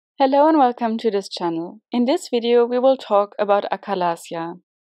Hello and welcome to this channel. In this video we will talk about achalasia.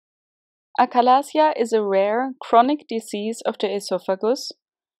 Achalasia is a rare chronic disease of the esophagus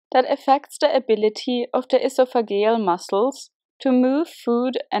that affects the ability of the esophageal muscles to move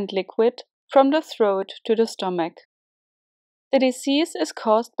food and liquid from the throat to the stomach. The disease is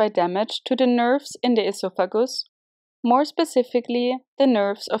caused by damage to the nerves in the esophagus, more specifically the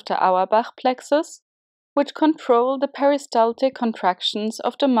nerves of the Auerbach plexus, which control the peristaltic contractions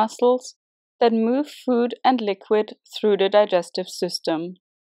of the muscles that move food and liquid through the digestive system.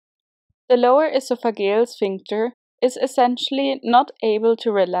 The lower esophageal sphincter is essentially not able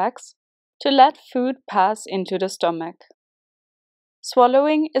to relax to let food pass into the stomach.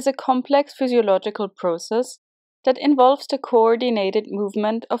 Swallowing is a complex physiological process that involves the coordinated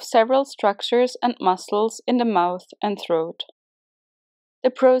movement of several structures and muscles in the mouth and throat. The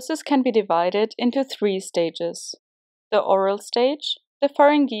process can be divided into three stages: the oral stage, the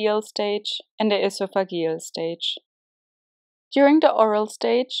pharyngeal stage, and the esophageal stage. During the oral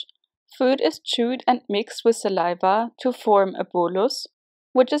stage, food is chewed and mixed with saliva to form a bolus,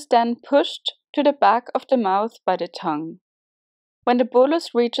 which is then pushed to the back of the mouth by the tongue. When the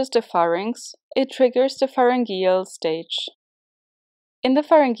bolus reaches the pharynx, it triggers the pharyngeal stage. In the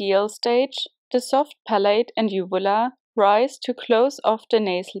pharyngeal stage, the soft palate and uvula rise to close off the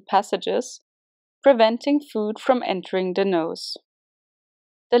nasal passages, preventing food from entering the nose.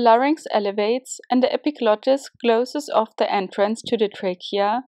 The larynx elevates and the epiglottis closes off the entrance to the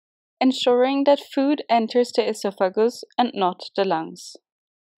trachea, ensuring that food enters the esophagus and not the lungs.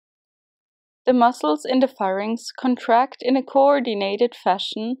 The muscles in the pharynx contract in a coordinated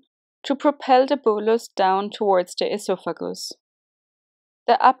fashion to propel the bolus down towards the esophagus.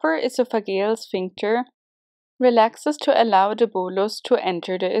 The upper esophageal sphincter relaxes to allow the bolus to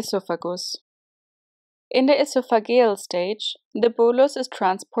enter the esophagus. In the esophageal stage, the bolus is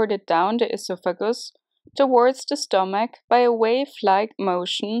transported down the esophagus towards the stomach by a wave-like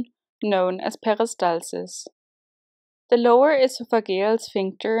motion known as peristalsis. The lower esophageal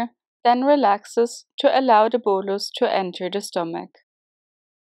sphincter then relaxes to allow the bolus to enter the stomach.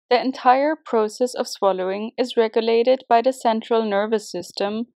 The entire process of swallowing is regulated by the central nervous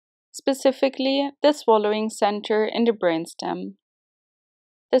system, specifically the swallowing center in the brainstem.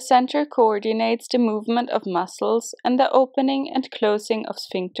 The center coordinates the movement of muscles and the opening and closing of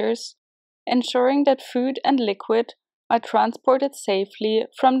sphincters, ensuring that food and liquid are transported safely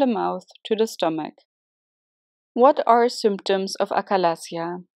from the mouth to the stomach. What are symptoms of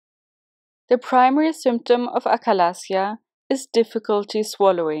achalasia? The primary symptom of achalasia is difficulty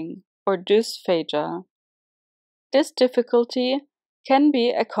swallowing, or dysphagia. This difficulty can be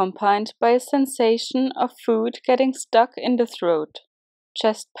accompanied by a sensation of food getting stuck in the throat,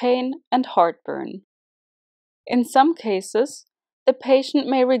 chest pain, and heartburn. In some cases, the patient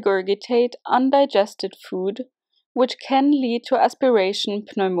may regurgitate undigested food, which can lead to aspiration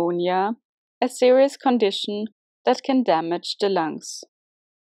pneumonia, a serious condition that can damage the lungs.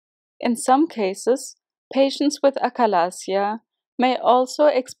 In some cases, patients with achalasia may also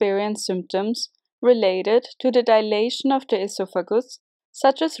experience symptoms related to the dilation of the esophagus,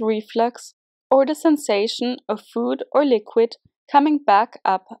 such as reflux or the sensation of food or liquid coming back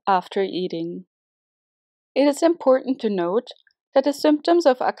up after eating. It is important to note that the symptoms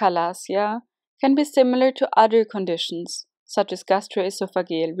of achalasia can be similar to other conditions, such as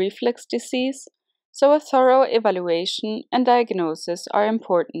gastroesophageal reflux disease, so a thorough evaluation and diagnosis are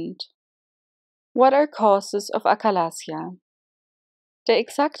important. What are causes of achalasia? The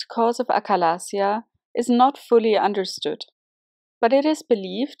exact cause of achalasia is not fully understood, but it is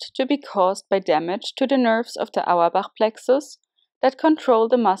believed to be caused by damage to the nerves of the Auerbach plexus that control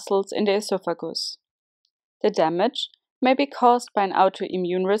the muscles in the esophagus. The damage may be caused by an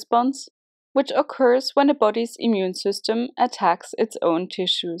autoimmune response, which occurs when the body's immune system attacks its own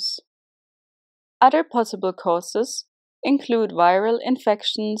tissues. Other possible causes include viral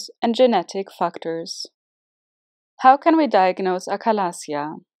infections and genetic factors. How can we diagnose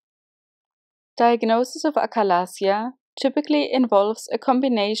achalasia? Diagnosis of achalasia typically involves a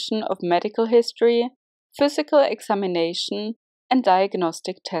combination of medical history, physical examination, and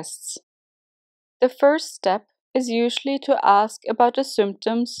diagnostic tests. The first step is usually to ask about the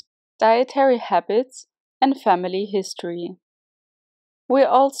symptoms, dietary habits, and family history. We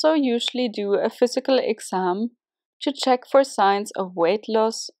also usually do a physical exam to check for signs of weight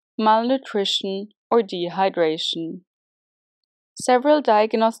loss, malnutrition, or dehydration. Several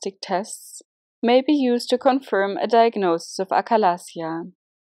diagnostic tests may be used to confirm a diagnosis of achalasia.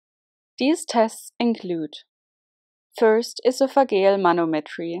 These tests include: first, esophageal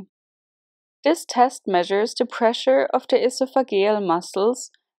manometry. This test measures the pressure of the esophageal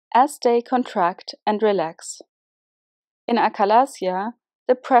muscles as they contract and relax. In achalasia,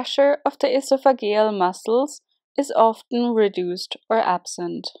 the pressure of the esophageal muscles is often reduced or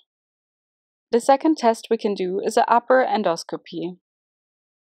absent. The second test we can do is an upper endoscopy.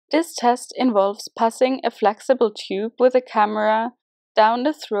 This test involves passing a flexible tube with a camera down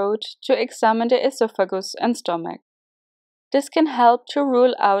the throat to examine the esophagus and stomach. This can help to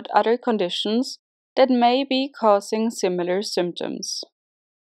rule out other conditions that may be causing similar symptoms.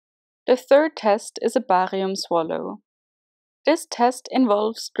 The third test is a barium swallow. This test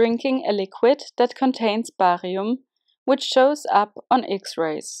involves drinking a liquid that contains barium, which shows up on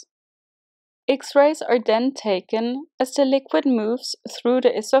X-rays. X-rays are then taken as the liquid moves through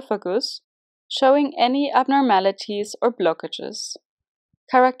the esophagus, showing any abnormalities or blockages.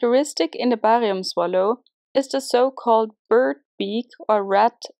 Characteristic in the barium swallow is the so-called bird beak or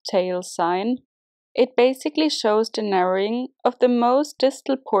rat tail sign. It basically shows the narrowing of the most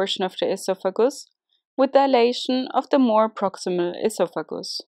distal portion of the esophagus with dilation of the more proximal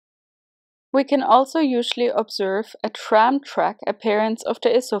esophagus. We can also usually observe a tram track appearance of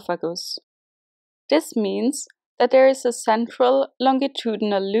the esophagus. This means that there is a central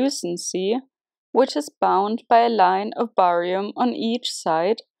longitudinal lucency, which is bound by a line of barium on each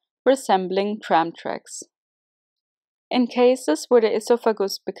side, resembling tram tracks. In cases where the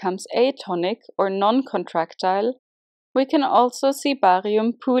esophagus becomes atonic or non-contractile, we can also see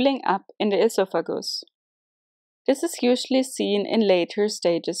barium pooling up in the esophagus. This is usually seen in later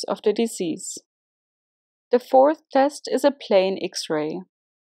stages of the disease. The fourth test is a plain X-ray.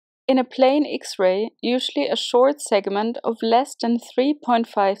 In a plain X-ray, usually a short segment of less than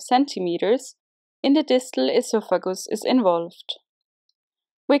 3.5 centimeters in the distal esophagus is involved.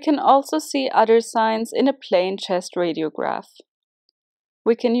 We can also see other signs in a plain chest radiograph.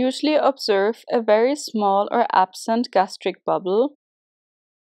 We can usually observe a very small or absent gastric bubble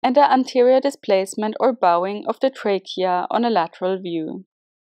and the anterior displacement or bowing of the trachea on a lateral view.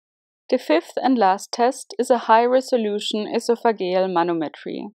 The fifth and last test is a high-resolution esophageal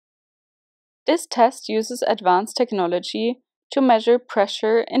manometry. This test uses advanced technology to measure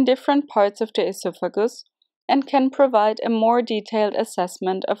pressure in different parts of the esophagus and can provide a more detailed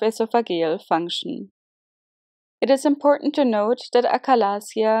assessment of esophageal function. It is important to note that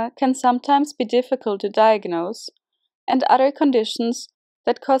achalasia can sometimes be difficult to diagnose, and other conditions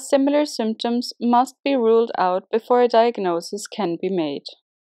that cause similar symptoms must be ruled out before a diagnosis can be made.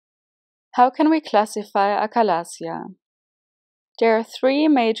 How can we classify achalasia? There are three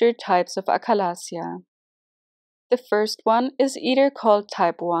major types of achalasia. The first one is either called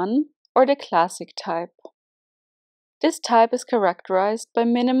type 1 or the classic type. This type is characterized by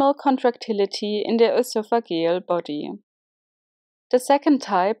minimal contractility in the esophageal body. The second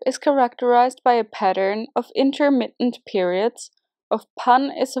type is characterized by a pattern of intermittent periods of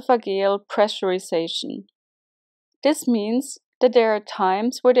pan-esophageal pressurization. This means that there are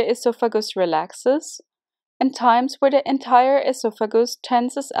times where the esophagus relaxes and times where the entire esophagus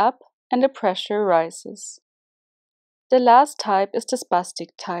tenses up and the pressure rises. The last type is the spastic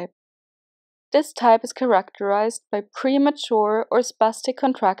type. This type is characterized by premature or spastic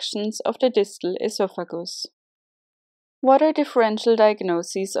contractions of the distal esophagus. What are differential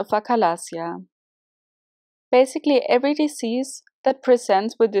diagnoses of achalasia? Basically, every disease that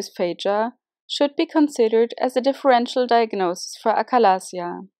presents with dysphagia should be considered as a differential diagnosis for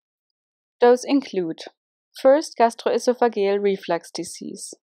achalasia. Those include: first, gastroesophageal reflux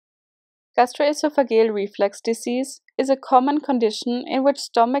disease. Gastroesophageal reflux disease is a common condition in which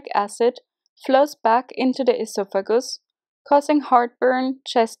stomach acid flows back into the esophagus, causing heartburn,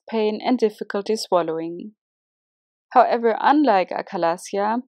 chest pain, and difficulty swallowing. However, unlike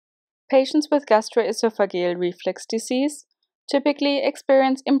achalasia, patients with gastroesophageal reflux disease typically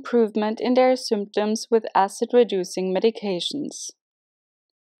experience improvement in their symptoms with acid-reducing medications.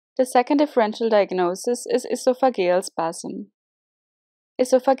 The second differential diagnosis is esophageal spasm.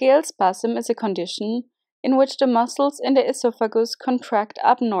 Esophageal spasm is a condition in which the muscles in the esophagus contract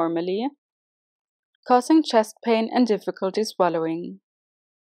abnormally, causing chest pain and difficulty swallowing.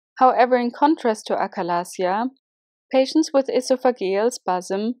 However, in contrast to achalasia, patients with esophageal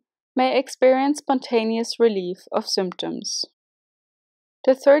spasm may experience spontaneous relief of symptoms.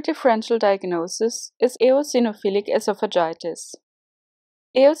 The third differential diagnosis is eosinophilic esophagitis.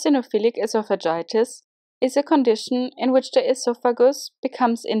 Eosinophilic esophagitis is a condition in which the esophagus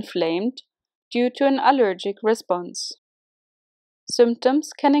becomes inflamed due to an allergic response.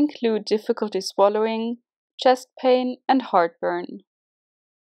 Symptoms can include difficulty swallowing, chest pain, and heartburn.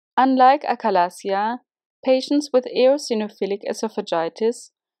 Unlike achalasia, patients with eosinophilic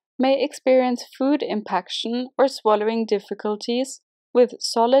esophagitis may experience food impaction or swallowing difficulties with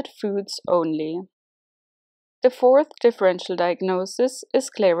solid foods only. The fourth differential diagnosis is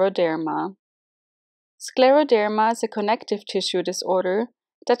scleroderma. Scleroderma is a connective tissue disorder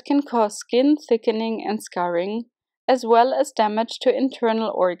that can cause skin thickening and scarring, as well as damage to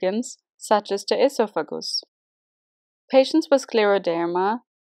internal organs such as the esophagus. Patients with scleroderma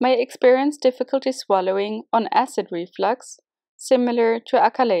may experience difficulty swallowing on acid reflux, similar to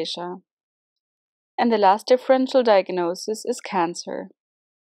achalasia. And the last differential diagnosis is cancer.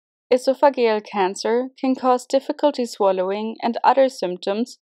 Esophageal cancer can cause difficulty swallowing and other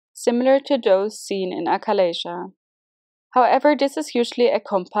symptoms similar to those seen in achalasia. However, this is usually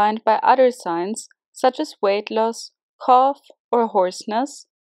accompanied by other signs such as weight loss, cough, or hoarseness,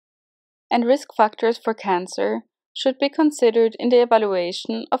 and risk factors for cancer should be considered in the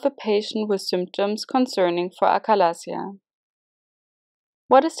evaluation of a patient with symptoms concerning for achalasia.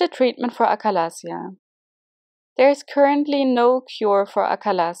 What is the treatment for achalasia? There is currently no cure for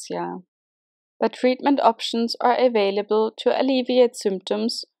achalasia, but treatment options are available to alleviate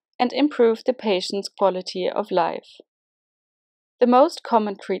symptoms and improve the patient's quality of life. The most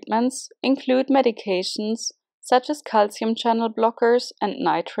common treatments include medications such as calcium channel blockers and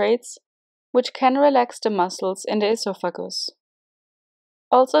nitrates, which can relax the muscles in the esophagus.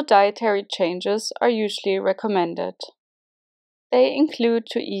 Also, dietary changes are usually recommended. They include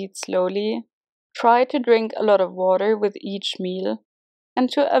to eat slowly, try to drink a lot of water with each meal, and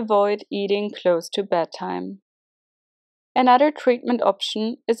to avoid eating close to bedtime. Another treatment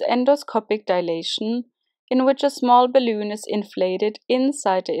option is endoscopic dilation, in which a small balloon is inflated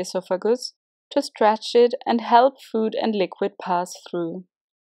inside the esophagus to stretch it and help food and liquid pass through.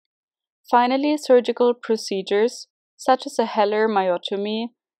 Finally, surgical procedures, such as a Heller myotomy,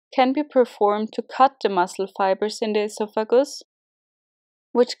 can be performed to cut the muscle fibers in the esophagus,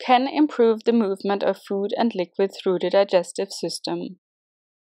 which can improve the movement of food and liquid through the digestive system.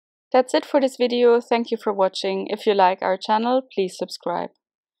 That's it for this video. Thank you for watching. If you like our channel, please subscribe.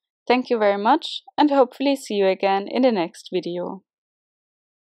 Thank you very much, and hopefully see you again in the next video.